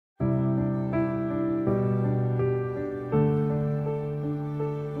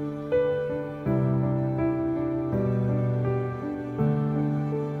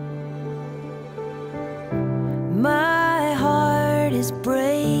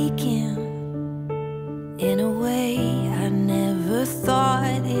breaking in a way I never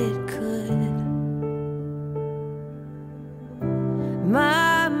thought it could.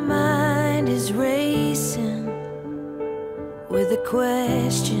 My mind is racing with a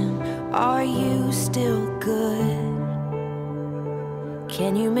question: are you still good?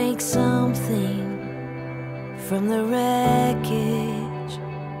 Can you make something from the wreckage?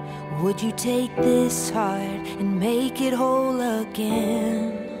 Would you take this heart and make it whole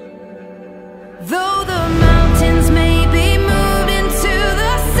again? Though the mountains may be moved into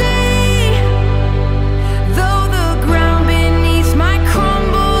the sea, though the ground beneath might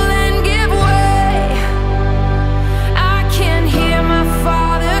crumble and give way, I can hear my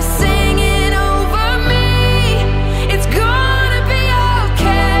Father singing over me. It's gonna be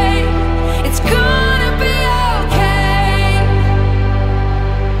okay. It's gonna be okay.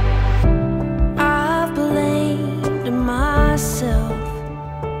 I've blamed myself,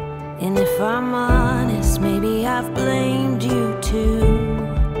 and if I'm honest, maybe I've blamed you too.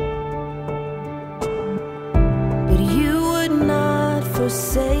 But you would not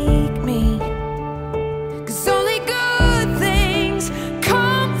forsake me, 'cause only good things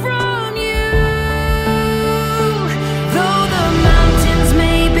come from you. Though the mountains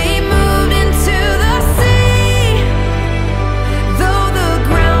may be moved into the sea, though the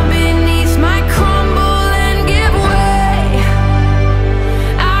ground beneath might crumble and give way,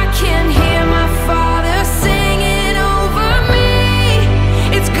 I can hear my Father singing over me.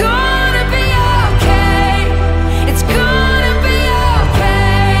 It's gonna be okay. It's gonna be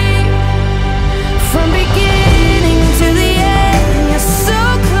okay. From beginning to the end, you're so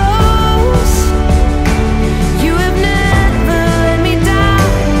close. You have never let me down,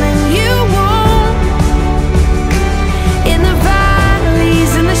 and you won't. In the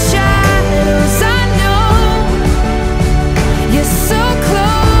valleys and the shadows, I know you're so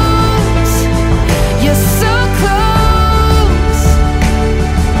close. You're so close.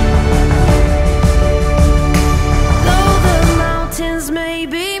 Though the mountains may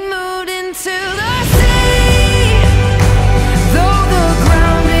be moved into the sea, though the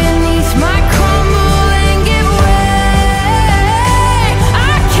ground beneath might crumble and give way,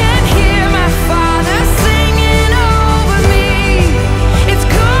 I can hear my Father singing over me. It's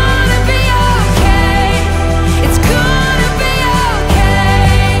gonna be okay. It's gonna be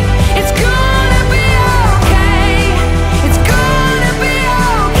okay. It's gonna be okay. It's gonna be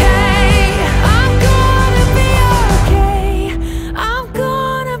okay. I'm gonna be okay. I'm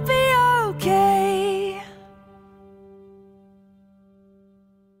gonna be okay.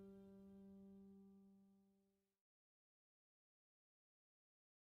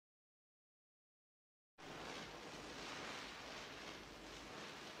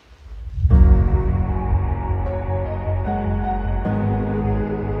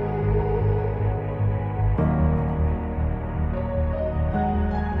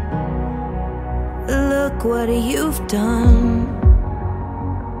 Look what you've done.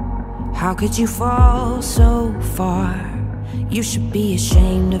 How could you fall so far? You should be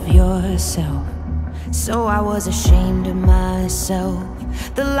ashamed of yourself. So I was ashamed of myself.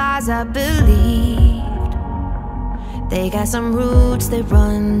 The lies I believed, they got some roots that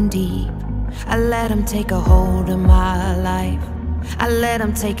run deep. I let them take a hold of my life. I let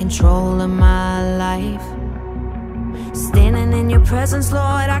them take control of my life. Standing in your presence,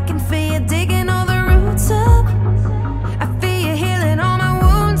 Lord, I can feel you digging all the roots up. I feel you healing all my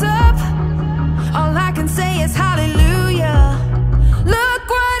wounds up. All I can say is hallelujah. Look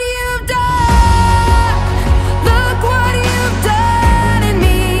what you've done. Look what you've done in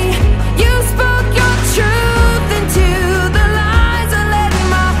me. You spoke your truth into the lies I let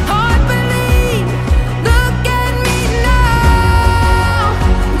my heart believe. Look at me now.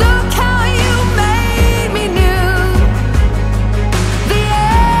 Look how you made me new. The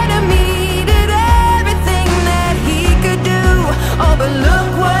enemy did everything that he could do. Oh, but look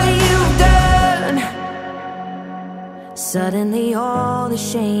what you've done. Suddenly all the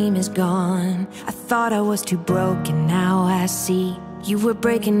shame is gone. I thought I was too broken, now I see you were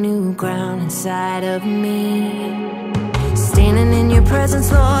breaking new ground inside of me. Standing in your presence,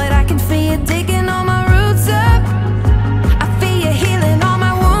 Lord, I can feel you digging all my roots up. I feel you healing all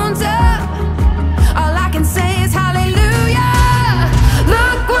my wounds up. All I can say is hallelujah.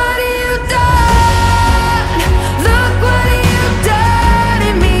 Look what you've done. Look what you've done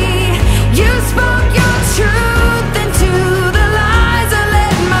in me. You spoke your truth into the lies I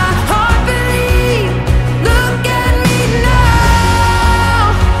let my heart believe. Look at me now.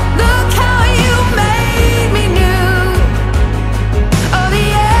 Look how you made me new. Oh, the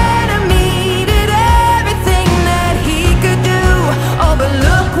enemy did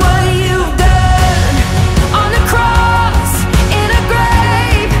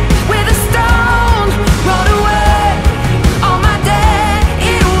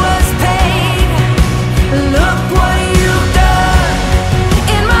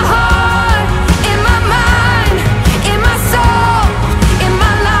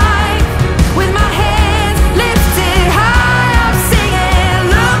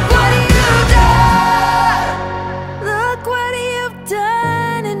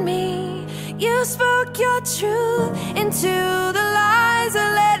your truth into the lies I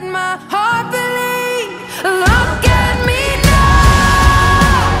let my heart believe. Look at me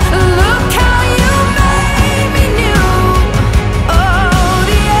now, look how you made me new. Oh,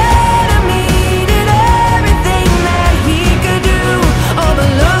 the enemy did everything that he could do. Oh, but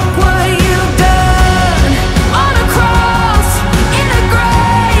look what you've done. On a cross, in a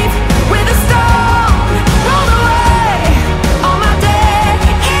grave, with a stone rolled away. On my debt,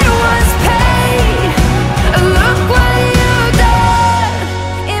 it was paid. Look what you've done.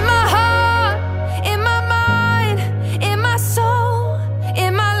 In my heart, in my mind, in my soul,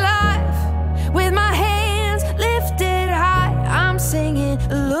 in my life. With my hands lifted high, I'm singing,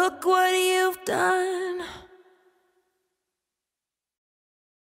 look what you've done.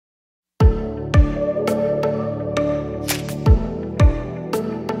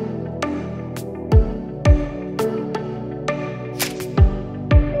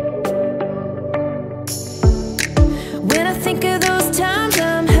 When I think of those times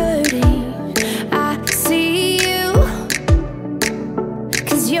I'm hurting, I see you,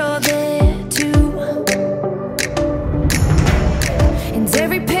 'cause you're there too. And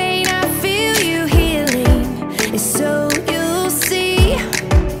every pain I feel you healing is so you'll see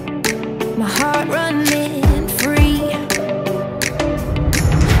my heart running free.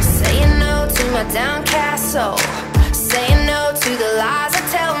 Saying no to my downcast soul, saying no to the lies I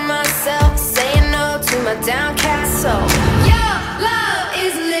tell myself, saying no to my downcast soul. Your love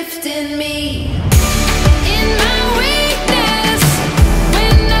is lifting me. In my weakness,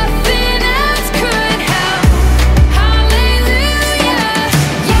 when nothing else could help. Hallelujah.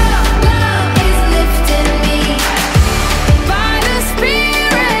 Your love is lifting me. By the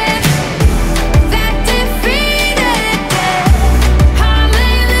Spirit that defeated death.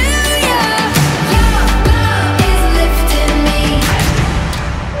 Hallelujah. Your love is lifting me.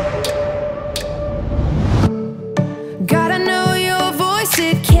 God, I know your voice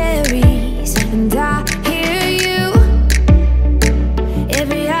it carries, and I hear you.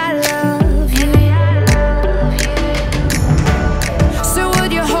 Every I love you. So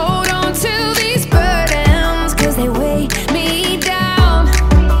would you hold on to these burdens, 'cause they weigh me down,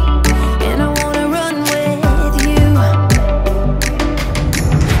 and I wanna run with you.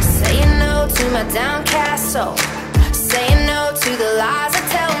 Saying no to my downcast soul, saying no to the lies I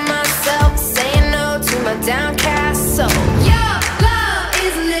tell myself, saying no to my downcast soul. Your love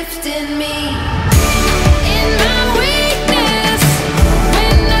is lifting me. In my weakness,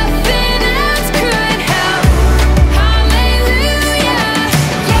 when nothing else could help. Hallelujah.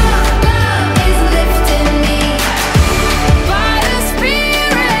 Your love is lifting me. By the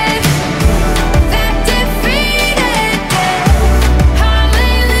Spirit that defeated death.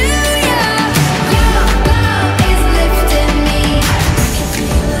 Hallelujah. Your love is lifting me. I can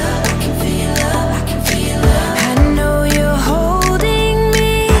feel love, I can feel love, I can feel love. I know you're holding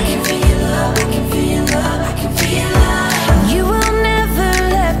me. I can feel love, I can feel love, I can feel love. You will never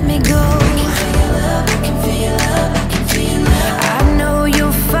let me go. I can feel love, I can feel love, I can feel love. I know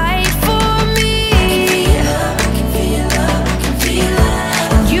you'll fight for me. I can feel love, I can feel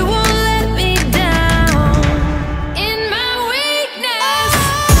love. You won't let me down. In my weakness,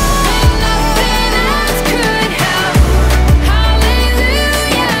 when nothing else could help.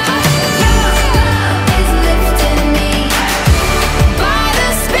 Hallelujah. Your love is lifting me. By the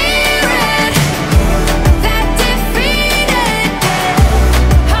Spirit that defeated death.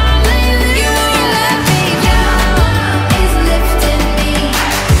 Hallelujah. You won't let me down. Your love is lifting me.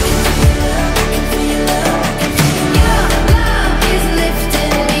 I can feel love, I can feel love, I can feel love. Your love is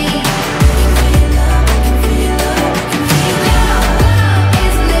lifting me. I can feel love, I can feel love, I can feel love. Your love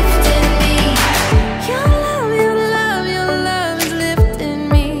is lifting me. Your love, your love, your love is lifting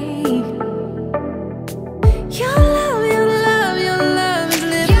me. Your love, your love, your love is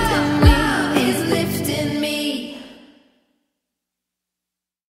lifting me. Your love is lifting me.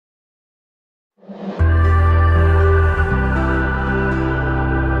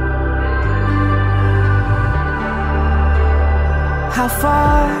 How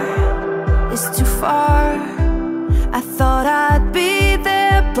far is too far? I thought I'd be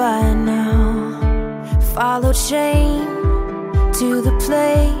there by now. Followed shame to the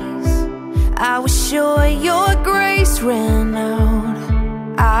place I was sure your grace ran out.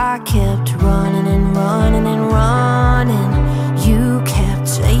 I kept running and running and running. You kept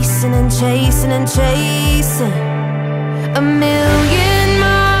chasing and chasing and chasing. A million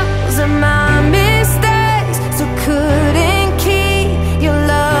miles of my mistakes, so couldn't keep your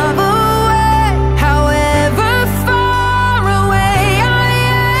love away. However far away I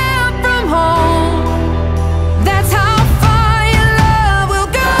am from home, that's how far your love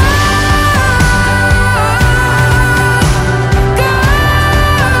will go.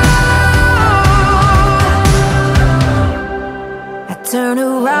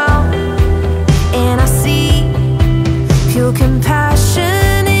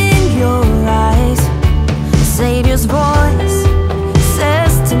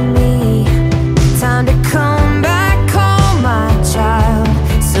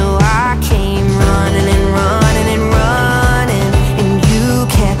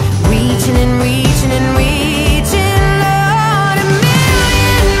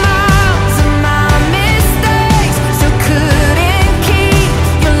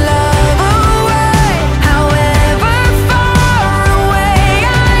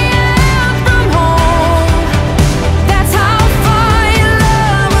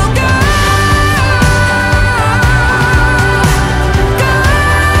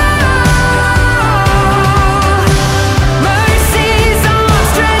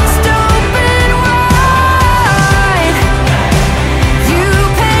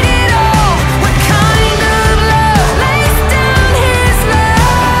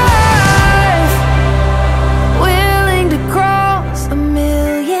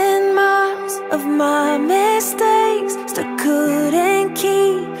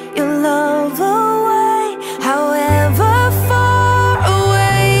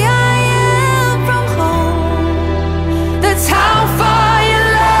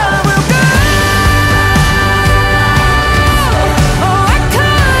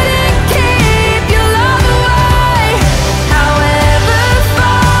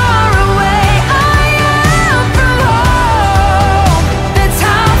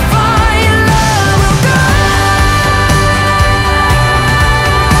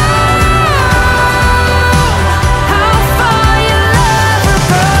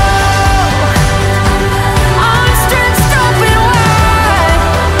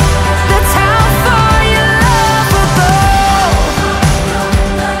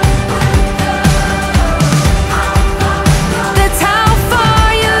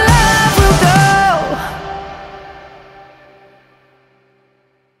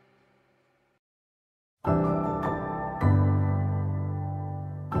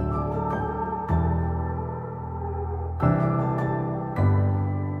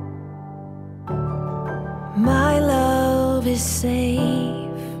 is safe.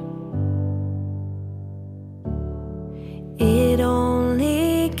 It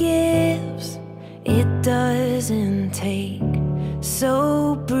only gives, it doesn't take.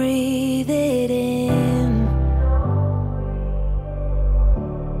 So breathe it in.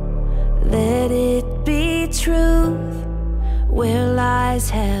 Let it be truth where lies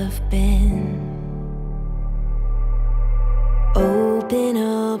have been. Open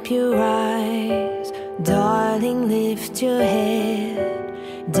up your eyes, darling, lift your head.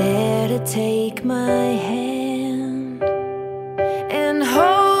 Dare to take my hand and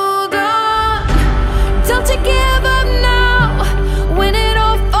hold on. Don't you give up now when it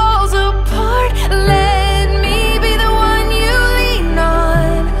all falls apart. Let me be the one you lean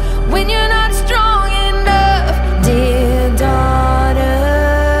on when you're not strong enough, dear daughter.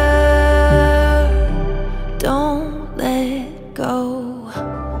 Don't let go.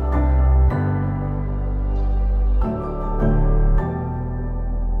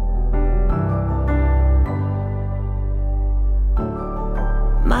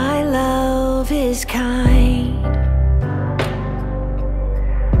 My love is kind.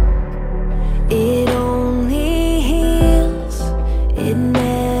 It only heals, it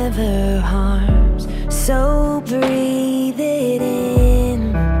never harms. So breathe it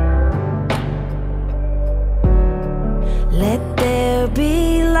in. Let there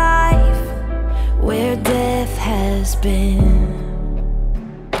be life where death has been.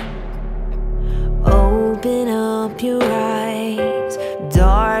 Open up your eyes,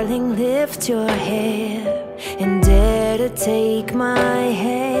 darling, lift your head and dare to take my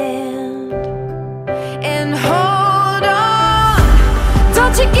hand and hold on.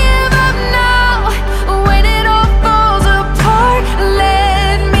 Don't you give up now when it all falls apart.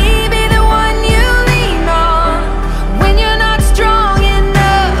 Let me be the one you lean on when you're not strong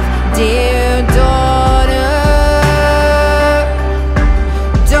enough, dear daughter.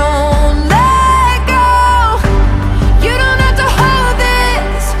 Don't let go. You don't have to hold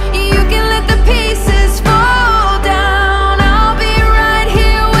this. You can let the pieces fall down. I'll be right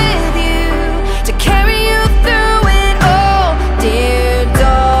here with you to carry you through it all, dear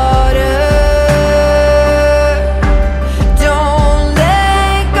daughter. Don't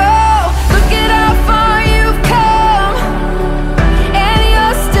let go. Look at how far you've come, and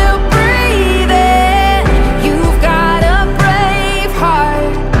you're still breathing. You've got a brave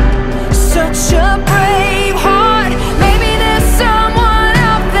heart, such a brave heart. Maybe there's someone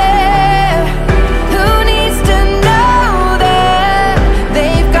out there who needs to know that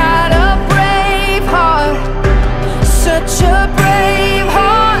they've got a brave heart, such a brave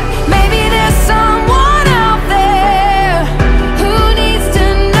heart. Maybe there's someone out there who needs to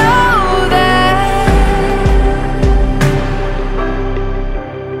know that.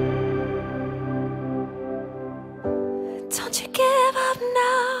 Don't you give up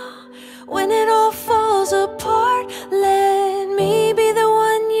now when it all falls apart. Let me be the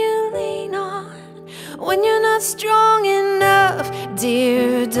one you lean on when you're not strong enough,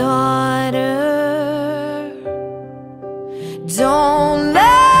 dear daughter. Don't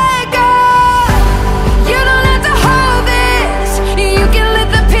let go. You don't have to hold this. You can let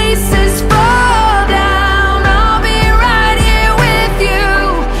the pieces fall down. I'll be right here with you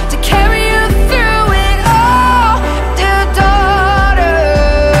to carry you through it all, dear daughter.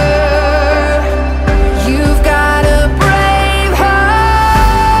 You've got a brave heart.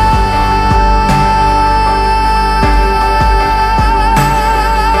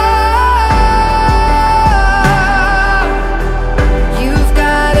 You've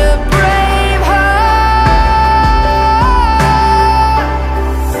got a brave heart.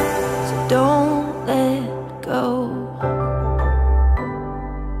 So don't let go.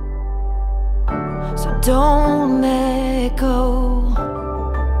 So don't let go.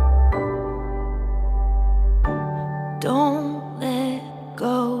 Don't let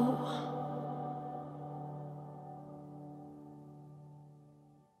go.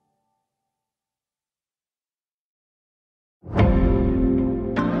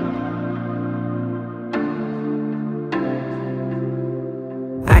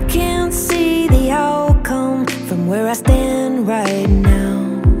 I can't see the outcome from where I stand right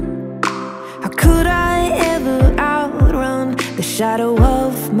now. How could I ever outrun the shadow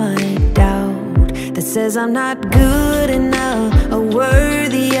of my doubt that says I'm not good enough or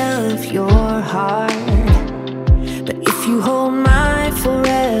worthy of your heart? But if you hold mine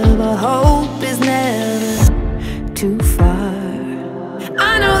forever, hope is never too far.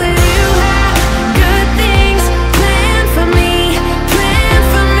 I know that you have good things planned for me,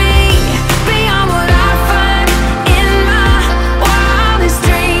 beyond what I find in my wildest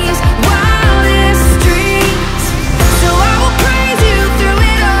dreams. So I will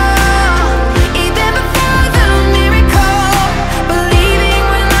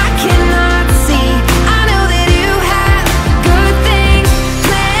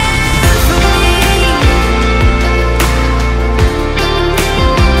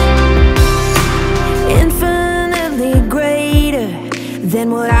than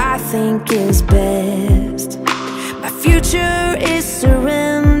what I think is best. My future is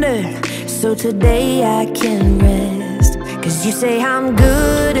surrendered, so today I can rest. 'Cause you say I'm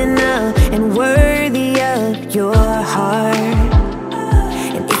good enough and worthy of your heart.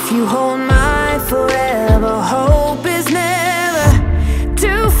 And if you hold my forever, hope is never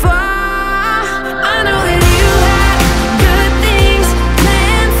too far. I know that you have good things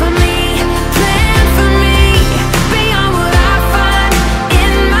planned for me, beyond what I find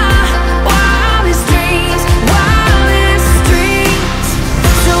in my wildest dreams, wildest dreams.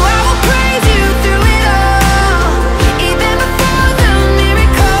 So I will praise you through it all, even before the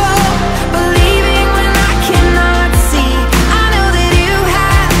miracle, believing when I cannot see. I know that you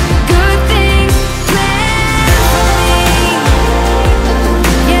have good things planned for me.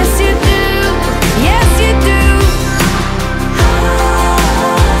 Yes you do, yes you do.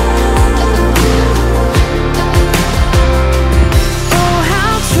 Oh,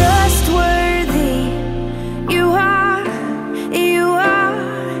 how trustworthy you are,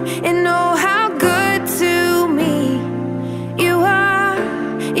 and oh, how good to me you are,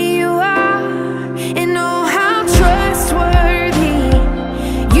 and oh, how trustworthy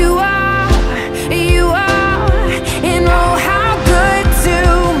you are, and oh, how good to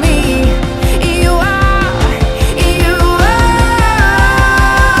me you are,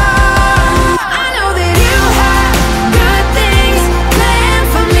 I know that you have good things planned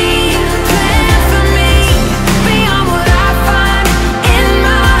for me, beyond what I find in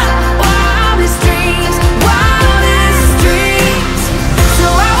my wildest dreams, So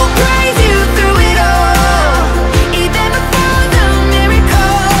I will praise you through it all, even before the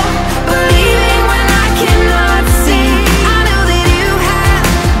miracle, believing when I cannot see. I know that you have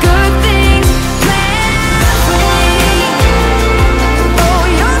good things planned for me. Oh,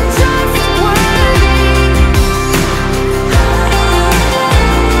 you're trustworthy.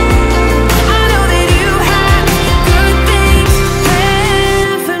 I know that you have good things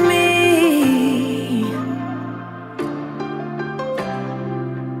planned for me.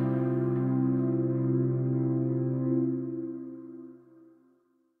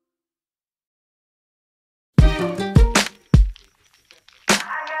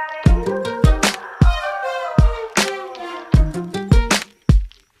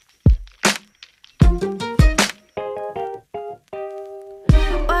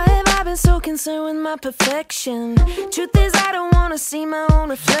 Why have I been so concerned with my perfection? Truth is I don't wanna see my own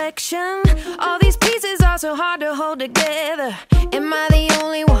reflection. All these pieces are so hard to hold together. Am I the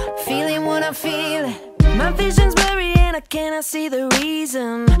only one feeling what I'm feeling? My vision's blurry and I cannot see the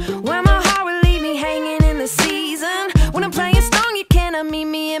reason why my heart will leave me hanging in the season. When I'm playing strong you cannot meet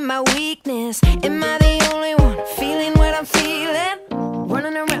me in my weakness. Am I the only one feeling what I'm feeling?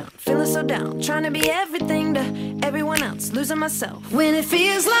 Running around, feeling so down, trying to be everything to everyone else, losing myself. When it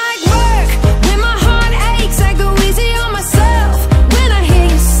feels like work, when my heart aches, I go easy on myself. When I hear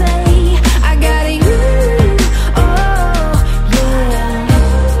you say, I got you, oh yeah.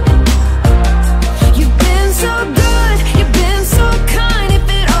 You've been so good, you've been so kind. If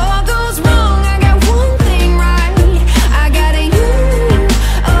it all goes wrong, I got one thing right. I got you,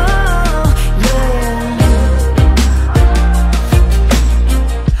 oh yeah.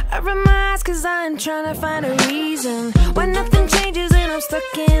 I rub my eyes 'cause I'm trying to find a reason why nothing changes and I'm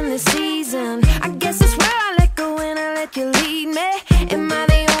stuck in this season. I guess it's where I let go and I let you lead me. Am I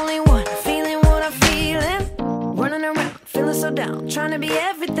the only one feeling what I'm feeling? Running around, feeling so down, trying to be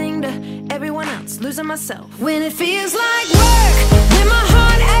everything to everyone else, losing myself. When it feels like work, when my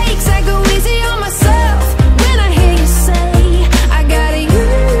heart aches, I go easy on myself. When I hear you say, I got you,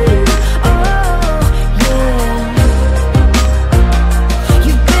 oh yeah.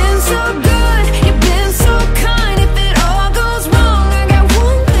 You've been so good, you've been so kind. If it all goes wrong, I got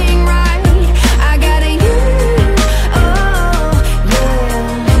one thing right. I got you, oh yeah.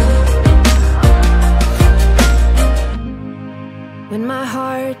 When my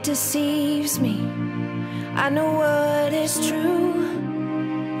heart deceives me, I know what is true.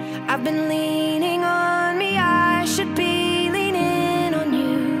 I've been leaning on me, I should be leaning on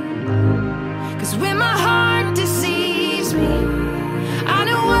you. 'Cause when my heart deceives me, I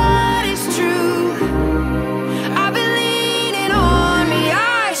know what is true. I've been leaning on me,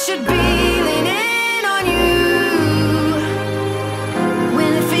 I should be leaning on you.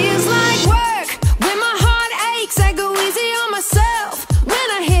 When it feels like work, when my heart aches, I go easy on myself. When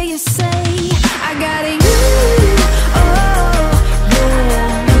I hear you say, I got you, oh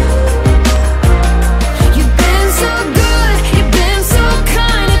yeah. You've been so good.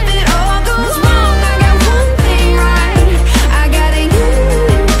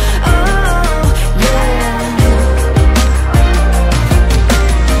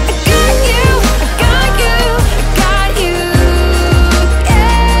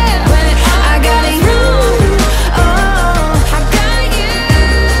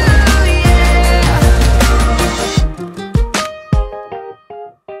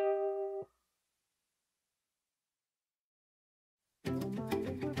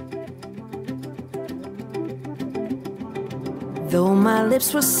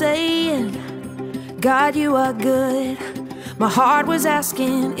 lips were saying, God, you are good. My heart was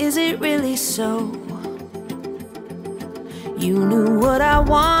asking, is it really so? You knew what I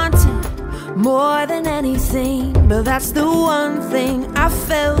wanted more than anything, but that's the one thing I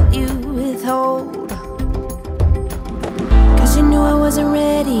felt you withhold. 'Cause you knew I wasn't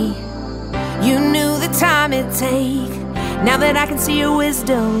ready. You knew the time it'd take. Now that I can see your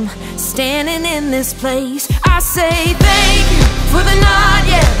wisdom standing in this place, I say thank you for the not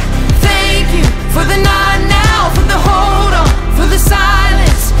yet. Thank you for the not now, for the hold on, for the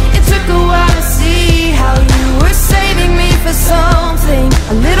silence. It took a while to see how you were saving me for something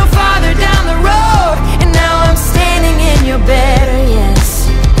a little farther down the road, and now I'm standing in your better yes.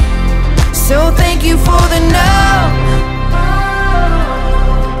 So thank you for the no.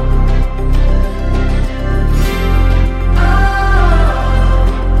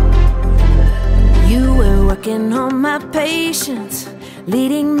 You were working on my patience,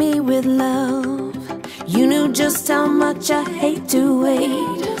 leading me with love. You knew just how much I hate to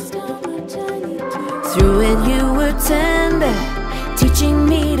wait. Through it you were tender, teaching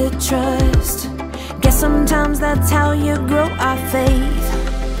me to trust. Guess sometimes that's how you grow our faith.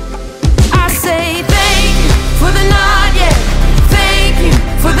 I say thank you for the not yet. Thank you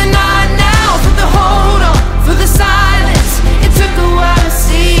for the not now, for the hold on, for the silence. It took a while to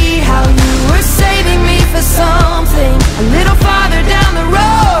see how you were saving me for something a little farther down the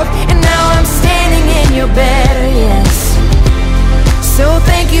road, and now I'm standing in your better yes. So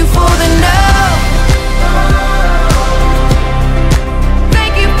thank you for the no.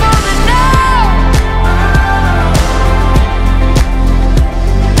 Thank you for the no.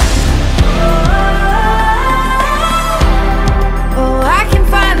 Oh, I can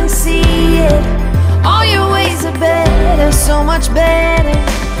finally see it. All your ways are better, so much better.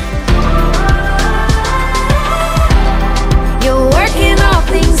 You're working all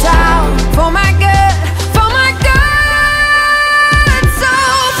things out for my good, for my good. So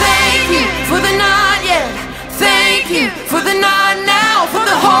thank you for the not yet. Thank you for the not now, for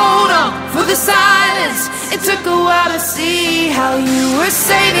the hold on, for the silence. It took a while to see how you were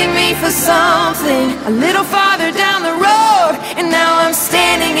saving me for something a little farther down the road, and now I'm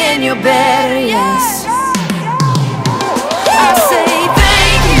standing in your better yes. I say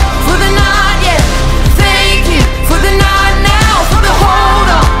thank you for the not yet. Thank you for the not now, for the hold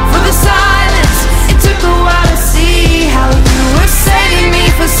on, for the silence. It took a while to see how you were saving me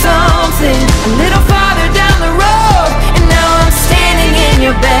for something a little farther down the road, and now I'm standing in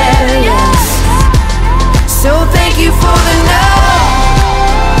your better yes. So thank you for the no.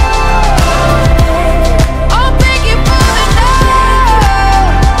 Oh, thank you for the no.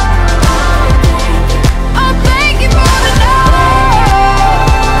 Oh, thank you for the no.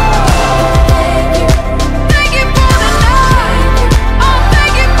 Thank you for the no. Oh,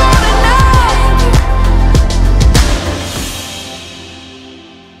 thank you for the no.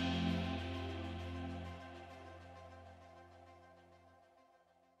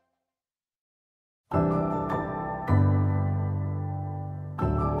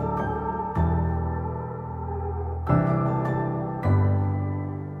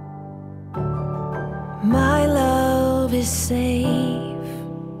 My love is safe.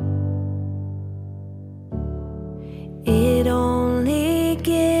 It only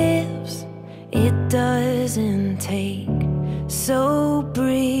gives, it doesn't take. So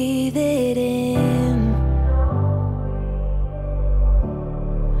breathe it in.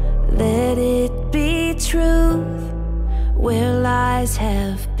 Let it be truth where lies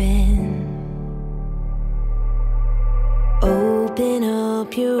have been. Open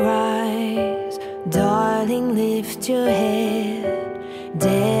up your eyes, darling, lift your head.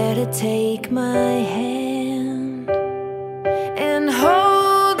 Dare to take my hand and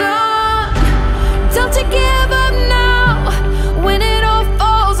hold on. Don't you give up now when it all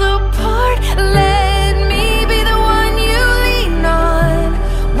falls apart. Let me be the one you lean on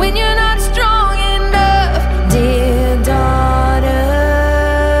when you're not strong enough, dear daughter.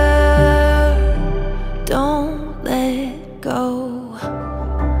 Don't let go.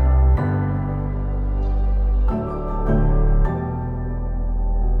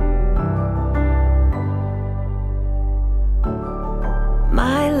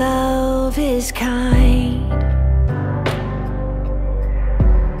 My love is kind.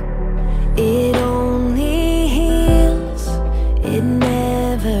 It only heals, it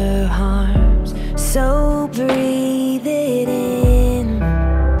never harms. So breathe it in.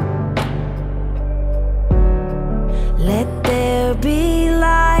 Let there be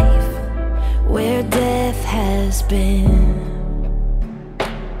life where death has been.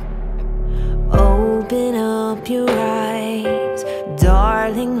 Open up your eyes, dark.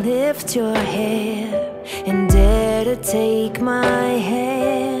 lift your head and dare to take my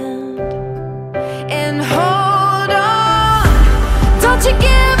hand and hold on. Don't you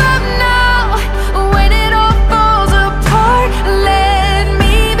give up now when it all falls apart. Let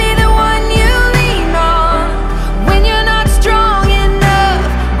me be the one you lean on when you're not strong enough,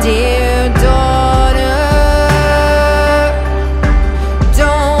 dear daughter.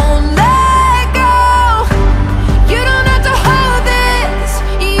 Don't let go. You don't have to hold this.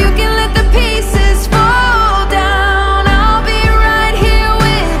 You can let the pieces fall down. I'll be right here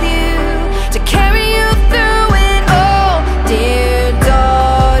with you to carry you through it all, dear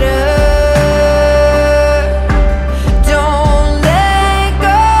daughter. Don't let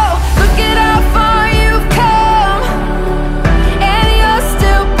go. Look at how far you've come, and you're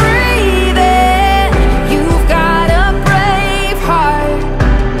still breathing. You've got a brave heart,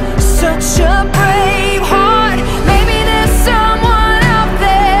 such a brave heart. Maybe there's someone out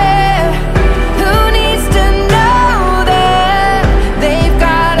there who needs to know that they've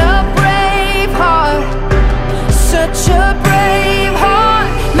got a brave heart, such a brave heart.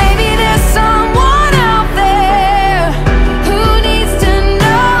 Maybe there's someone out there who needs to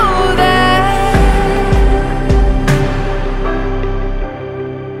know that.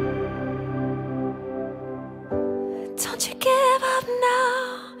 Don't you give up now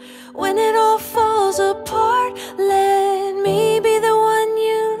when it all falls apart. Let me be the one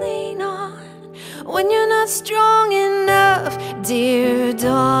you lean on when you're not strong enough, dear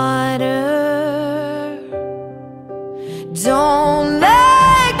daughter. Don't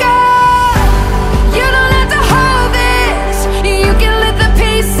let go. You don't have to hold this. You can let the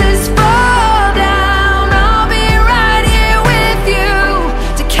pieces fall down. I'll be right here with you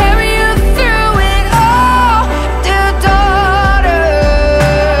to carry you through it all, dear daughter.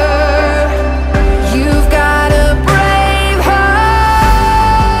 You've got a brave heart.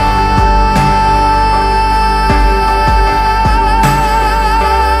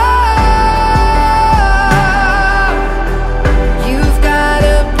 You've got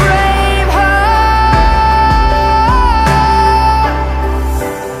a brave heart.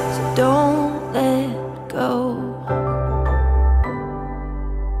 So don't let go.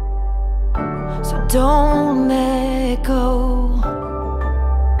 So don't let go.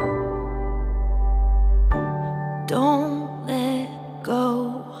 Don't let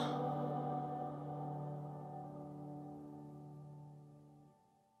go.